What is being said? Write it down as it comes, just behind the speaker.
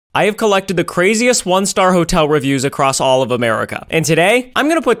I have collected the craziest one-star hotel reviews across all of America, and today, I'm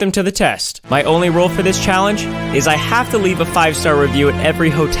gonna put them to the test. My only rule for this challenge is I have to leave a 5-star review at every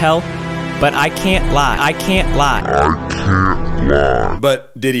hotel, but I can't lie. I can't lie.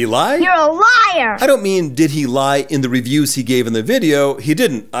 But did he lie? You're a liar! I don't mean did he lie in the reviews he gave in the video. He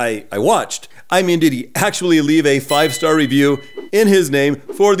didn't. I watched. I mean, did he actually leave a 5-star review in his name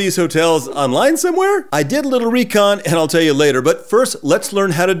for these hotels online somewhere? I did a little recon and I'll tell you later, but first let's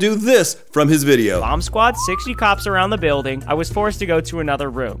learn how to do this from his video. Bomb squad, 60 cops around the building. I was forced to go to another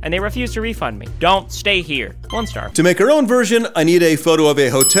room, and they refused to refund me. Don't stay here. 1 star. To make our own version, I need a photo of a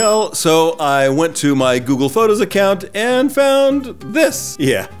hotel, so I went to my Google Photos account and found this.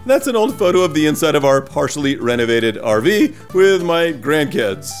 Yeah, that's an old photo of the inside of our partially renovated RV with my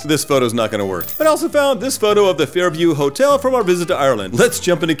grandkids. This photo's not gonna work. I also found this photo of the Fairview Hotel from our visit to Ireland. Let's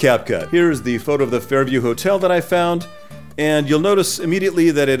jump into CapCut. Here's the photo of the Fairview Hotel that I found. And you'll notice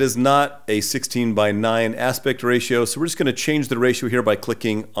immediately that it is not a 16:9 aspect ratio. So we're just gonna change the ratio here by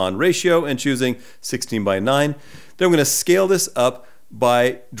clicking on ratio and choosing 16:9. Then I'm gonna scale this up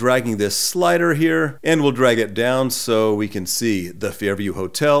by dragging this slider here, and we'll drag it down so we can see the Fairview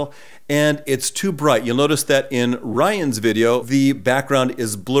Hotel. And it's too bright. You'll notice that in Ryan's video, the background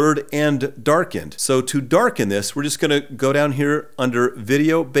is blurred and darkened. So to darken this, we're just gonna go down here under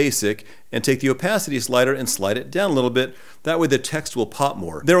Video Basic and take the opacity slider and slide it down a little bit. That way the text will pop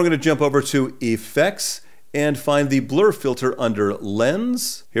more. Then we're gonna jump over to Effects and find the blur filter under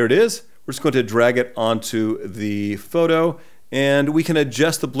Lens. Here it is. We're just going to drag it onto the photo, and we can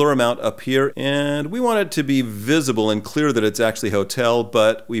adjust the blur amount up here, and we want it to be visible and clear that it's actually hotel,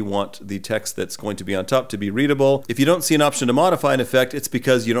 but we want the text that's going to be on top to be readable. If you don't see an option to modify an effect, it's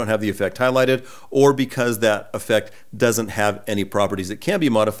because you don't have the effect highlighted or because that effect doesn't have any properties that can be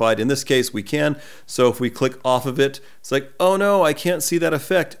modified. In this case, we can. So if we click off of it, it's like, oh no, I can't see that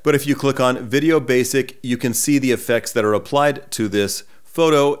effect. But if you click on Video Basic, you can see the effects that are applied to this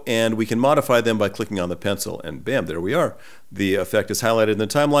photo, and we can modify them by clicking on the pencil, and bam, there we are. The effect is highlighted in the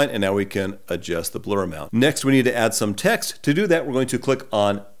timeline, and now we can adjust the blur amount. Next, we need to add some text. To do that, we're going to click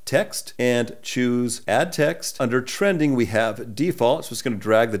on Text and choose Add Text. Under Trending, we have Default, so it's going to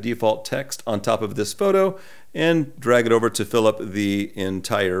drag the default text on top of this photo and drag it over to fill up the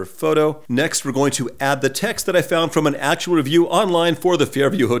entire photo. Next, we're going to add the text that I found from an actual review online for the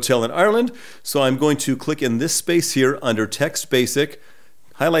Fairview Hotel in Ireland. So I'm going to click in this space here under Text Basic,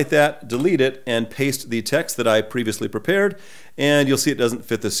 highlight that, delete it, and paste the text that I previously prepared. And you'll see it doesn't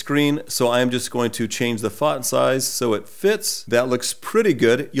fit the screen, so I'm just going to change the font size so it fits. That looks pretty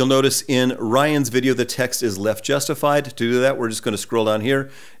good. You'll notice in Ryan's video the text is left justified. To do that, we're just going to scroll down here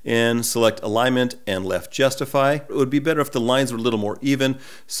and select Alignment and Left Justify. It would be better if the lines were a little more even,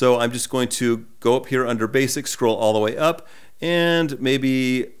 so I'm just going to go up here under Basic, scroll all the way up, and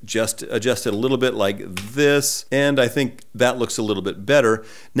maybe just adjust it a little bit like this, and I think that looks a little bit better.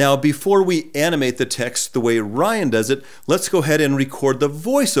 Now, before we animate the text the way Ryan does it, let's go ahead and record the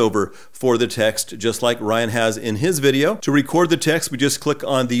voiceover for the text, just like Ryan has in his video. To record the text, we just click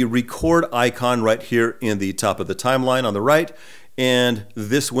on the record icon right here in the top of the timeline on the right, and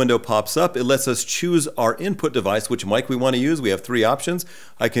this window pops up. It lets us choose our input device, which mic we want to use. We have 3 options.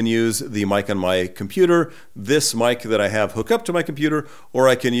 I can use the mic on my computer, this mic that I have hooked up to my computer, or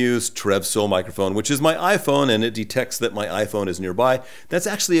I can use Trev Soul microphone, which is my iPhone, and it detects that my iPhone is nearby. That's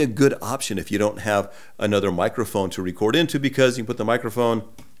actually a good option if you don't have another microphone to record into, because you can put the microphone,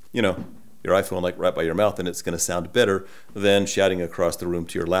 you know, your iPhone like right by your mouth, and it's going to sound better than shouting across the room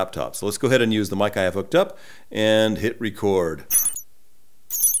to your laptop. So let's go ahead and use the mic I have hooked up and hit record.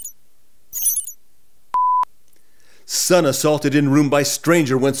 Son assaulted in room by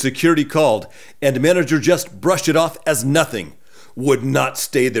stranger when security called, and manager just brushed it off as nothing. Would not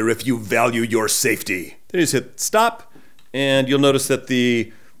stay there if you value your safety. Then you just hit stop, and you'll notice that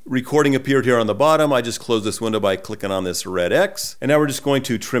the recording appeared here on the bottom. I just closed this window by clicking on this red X. And now we're just going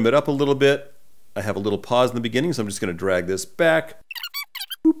to trim it up a little bit. I have a little pause in the beginning, so I'm just going to drag this back.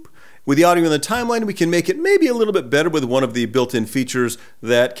 Boop. With the audio in the timeline, we can make it maybe a little bit better with one of the built-in features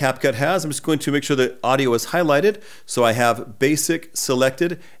that CapCut has. I'm just going to make sure that audio is highlighted. So I have Basic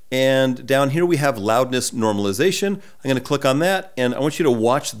selected, and down here we have Loudness Normalization. I'm going to click on that, and I want you to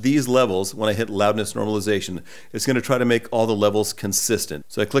watch these levels when I hit Loudness Normalization. It's going to try to make all the levels consistent.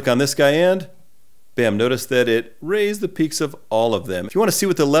 So I click on this guy, and Bam, notice that it raised the peaks of all of them. If you want to see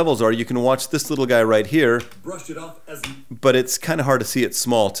what the levels are, you can watch this little guy right here. Brush it off as... But it's kind of hard to see it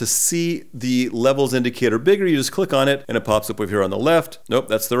small. To see the levels indicator bigger, you just click on it and it pops up over here on the left. Nope,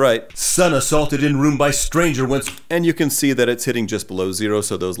 that's the right. Son assaulted in room by stranger once. And you can see that it's hitting just below 0,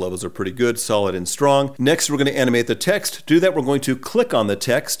 so those levels are pretty good, solid and strong. Next, we're going to animate the text. To do that, we're going to click on the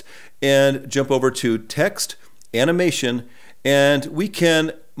text and jump over to Text, Animation, and we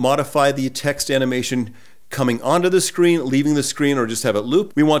can modify the text animation coming onto the screen, leaving the screen, or just have it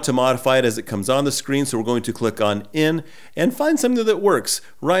loop. We want to modify it as it comes on the screen, so we're going to click on In and find something that works.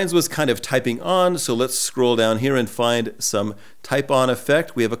 Ryan's was kind of typing on, so let's scroll down here and find some type on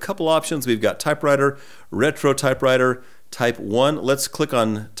effect. We have a couple options. We've got typewriter, retro typewriter, type 1. Let's click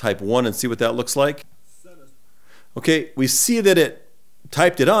on type 1 and see what that looks like. Okay, we see that it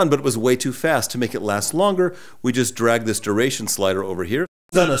typed it on, but it was way too fast. To make it last longer, we just drag this duration slider over here.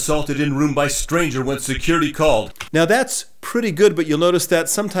 Son assaulted in room by stranger when security called. Now that's pretty good, but you'll notice that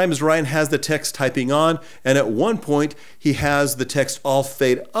sometimes Ryan has the text typing on, and at one point he has the text all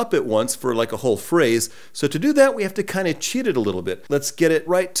fade up at once for like a whole phrase. So to do that, we have to kind of cheat it a little bit. Let's get it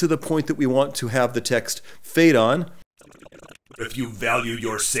right to the point that we want to have the text fade on. If you value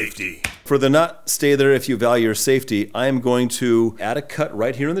your safety. For the not stay there if you value your safety, I am going to add a cut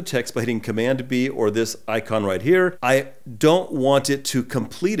right here in the text by hitting Command B or this icon right here. I don't want it to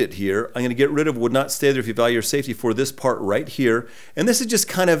complete it here. I'm going to get rid of would not stay there if you value your safety for this part right here. And this is just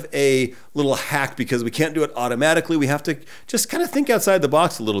kind of a little hack because we can't do it automatically. We have to just kind of think outside the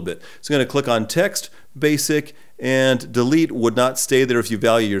box a little bit. So I'm going to click on Text, Basic, and delete would not stay there if you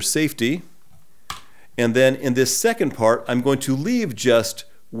value your safety. And then in this second part, I'm going to leave just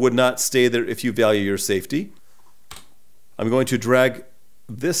would not stay there if you value your safety. I'm going to drag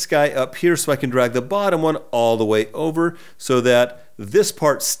this guy up here so I can drag the bottom one all the way over so that this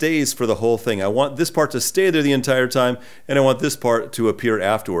part stays for the whole thing. I want this part to stay there the entire time, and I want this part to appear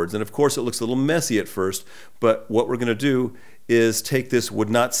afterwards. And of course, it looks a little messy at first, but what we're going to do is take this would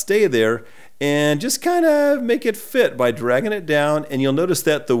not stay there and just kind of make it fit by dragging it down. And you'll notice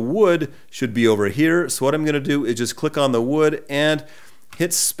that the would should be over here. So what I'm going to do is just click on the would and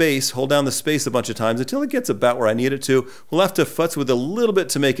hit space, hold down the space a bunch of times until it gets about where I need it to. We'll have to futz with a little bit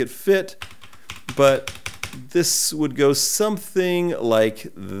to make it fit, but this would go something like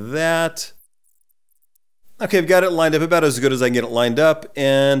that. Okay, I've got it lined up about as good as I can get it lined up,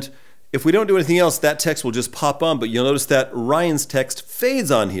 and if we don't do anything else, that text will just pop on, but you'll notice that Ryan's text fades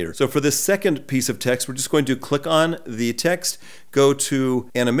on here. So for this second piece of text, we're just going to click on the text, go to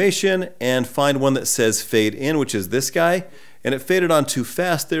Animation, and find one that says Fade In, which is this guy. And it faded on too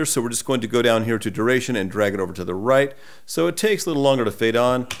fast there, so we're just going to go down here to Duration and drag it over to the right. So it takes a little longer to fade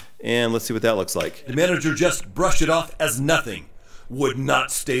on, and let's see what that looks like. The manager just brushed it off as nothing. Would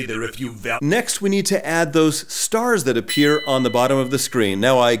not stay there if you value. Next, we need to add those stars that appear on the bottom of the screen.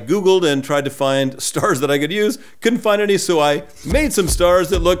 Now, I Googled and tried to find stars that I could use. Couldn't find any, so I made some stars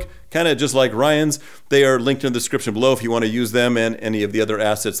that look kind of just like Ryan's. They are linked in the description below if you want to use them and any of the other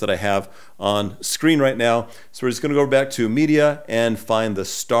assets that I have on screen right now. So we're just going to go back to Media and find the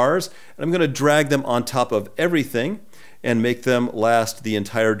stars. And I'm going to drag them on top of everything and make them last the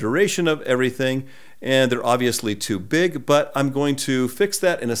entire duration of everything. And they're obviously too big, but I'm going to fix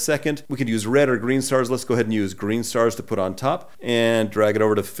that in a second. We could use red or green stars. Let's go ahead and use green stars to put on top and drag it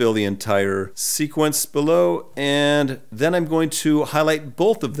over to fill the entire sequence below. And then I'm going to highlight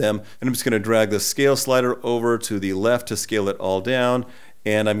both of them, and I'm just going to drag the scale slider over to the left to scale it all down.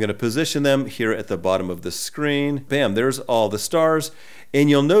 And I'm going to position them here at the bottom of the screen. Bam, there's all the stars. And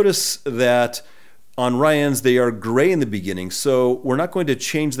you'll notice that on Ryan's, they are gray in the beginning, so we're not going to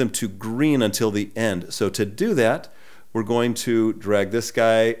change them to green until the end. So to do that, we're going to drag this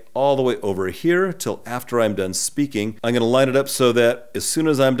guy all the way over here till after I'm done speaking. I'm going to line it up so that as soon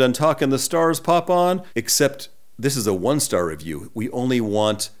as I'm done talking, the stars pop on, except this is a 1-star review. We only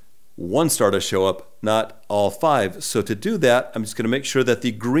want 1 star to show up, not all 5. So to do that, I'm just going to make sure that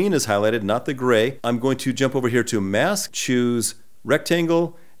the green is highlighted, not the gray. I'm going to jump over here to Mask, choose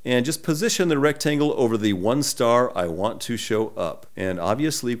Rectangle, and just position the rectangle over the 1 star I want to show up. And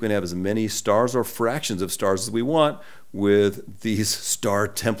obviously we can have as many stars or fractions of stars as we want with these star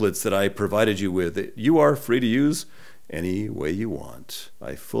templates that I provided you with. You are free to use any way you want.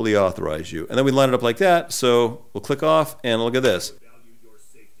 I fully authorize you. And then we line it up like that, so we'll click off and look at this.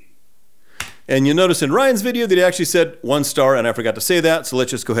 And you'll notice in Ryan's video that he actually said 1 star, and I forgot to say that, so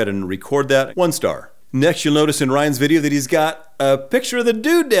let's just go ahead and record that. 1 star. Next, you'll notice in Ryan's video that he's got a picture of the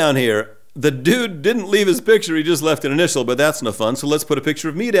dude down here. the dude didn't leave his picture, he just left an initial, but that's no fun. So let's put a picture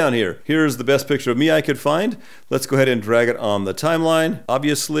of me down here. Here's the best picture of me I could find. Let's go ahead and drag it on the timeline.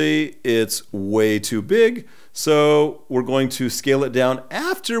 Obviously, it's way too big, so we're going to scale it down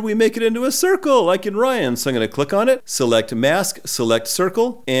after we make it into a circle, like in Ryan. So I'm going to click on it, select mask, select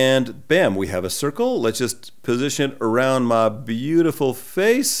circle, and bam, we have a circle. Let's just position it around my beautiful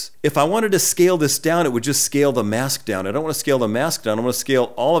face. If I wanted to scale this down, it would just scale the mask down. I don't want to scale the mask down. I want to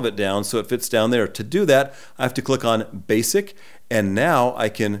scale all of it down so it fits down there. To do that, I have to click on Basic, and now I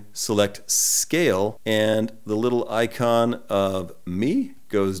can select Scale, and the little icon of me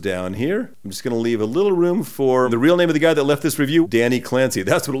goes down here. I'm just going to leave a little room for the real name of the guy that left this review, Danny Clancy.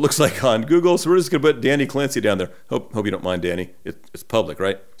 That's what it looks like on Google, so we're just going to put Danny Clancy down there. Hope you don't mind, Danny. It's public,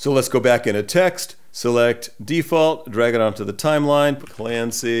 right? So let's go back into text, select default, drag it onto the timeline, put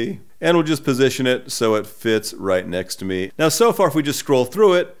Clancy, and we'll just position it so it fits right next to me. Now, so far, if we just scroll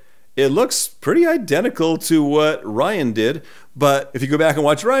through it, it looks pretty identical to what Ryan did, but if you go back and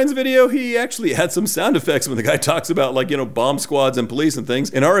watch Ryan's video, he actually had some sound effects when the guy talks about, like, bomb squads and police and things.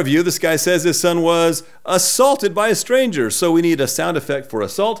 In our review, this guy says his son was assaulted by a stranger, so we need a sound effect for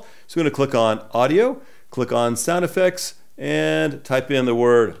assault. So we're going to click on audio, click on sound effects, and type in the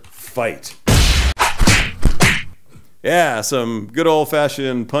word fight. Yeah, some good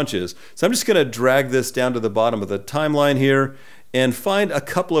old-fashioned punches. So I'm just going to drag this down to the bottom of the timeline here and find a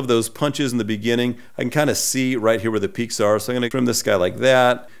couple of those punches in the beginning. I can kind of see right here where the peaks are. So I'm going to trim this guy like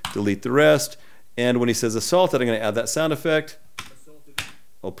that, delete the rest. And when he says assaulted, I'm going to add that sound effect.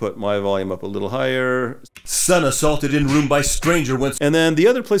 I'll put my volume up a little higher. Son assaulted in room by stranger once. And then the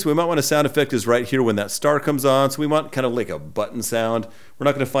other place we might want a sound effect is right here when that star comes on. So we want kind of like a button sound. We're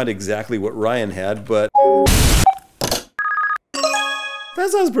not going to find exactly what Ryan had, but that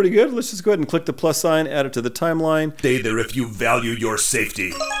sounds pretty good. Let's just go ahead and click the plus sign, add it to the timeline. Stay there if you value your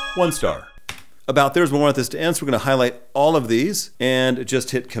safety. 1 star. About there's where we want this to end, so we're going to highlight all of these and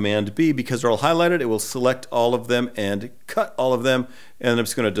just hit Command B. Because they're all highlighted, it will select all of them and cut all of them, and I'm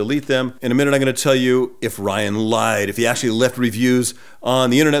just going to delete them. In a minute, I'm going to tell you if Ryan lied, if he actually left reviews on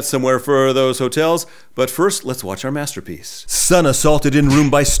the internet somewhere for those hotels. But first, let's watch our masterpiece. Son assaulted in room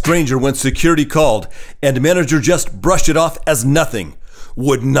by stranger when security called, and manager just brushed it off as nothing.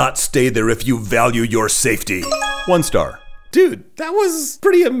 Would not stay there if you value your safety. 1 star. Dude, that was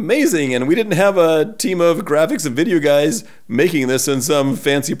pretty amazing, and we didn't have a team of graphics and video guys making this in some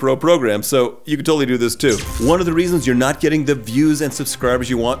fancy pro program, so you could totally do this too. One of the reasons you're not getting the views and subscribers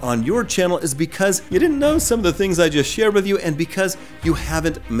you want on your channel is because you didn't know some of the things I just shared with you, and because you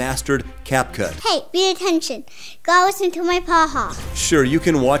haven't mastered CapCut. Hey, pay attention. Go listen to my paha. Sure, you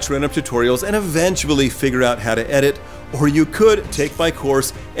can watch random tutorials and eventually figure out how to edit, or you could take my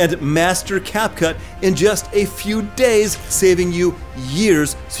course and master CapCut in just a few days, saving you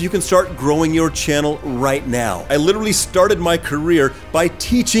years so you can start growing your channel right now. I literally started my career by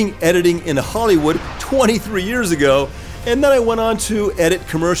teaching editing in Hollywood 23 years ago, and then I went on to edit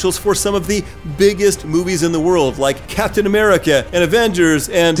commercials for some of the biggest movies in the world, like Captain America and Avengers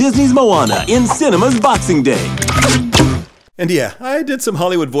and Disney's Moana in cinemas Boxing Day. And yeah, I did some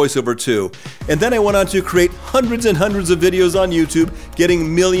Hollywood voiceover too. And then I went on to create hundreds and hundreds of videos on YouTube,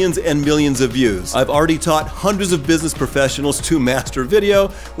 getting millions and millions of views. I've already taught hundreds of business professionals to master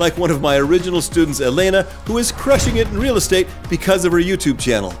video, like one of my original students, Elena, who is crushing it in real estate because of her YouTube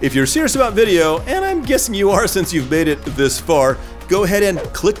channel. If you're serious about video, and I'm guessing you are since you've made it this far, go ahead and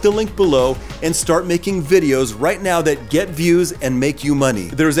click the link below and start making videos right now that get views and make you money.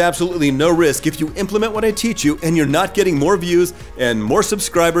 There's absolutely no risk if you implement what I teach you and you're not getting more views and more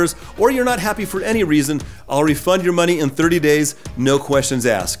subscribers, or you're not happy for any reason. I'll refund your money in 30 days, no questions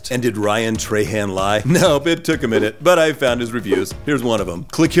asked. And did Ryan Trahan lie? Nope, it took a minute, but I found his reviews. Here's one of them.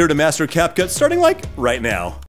 Click here to master CapCut starting like right now.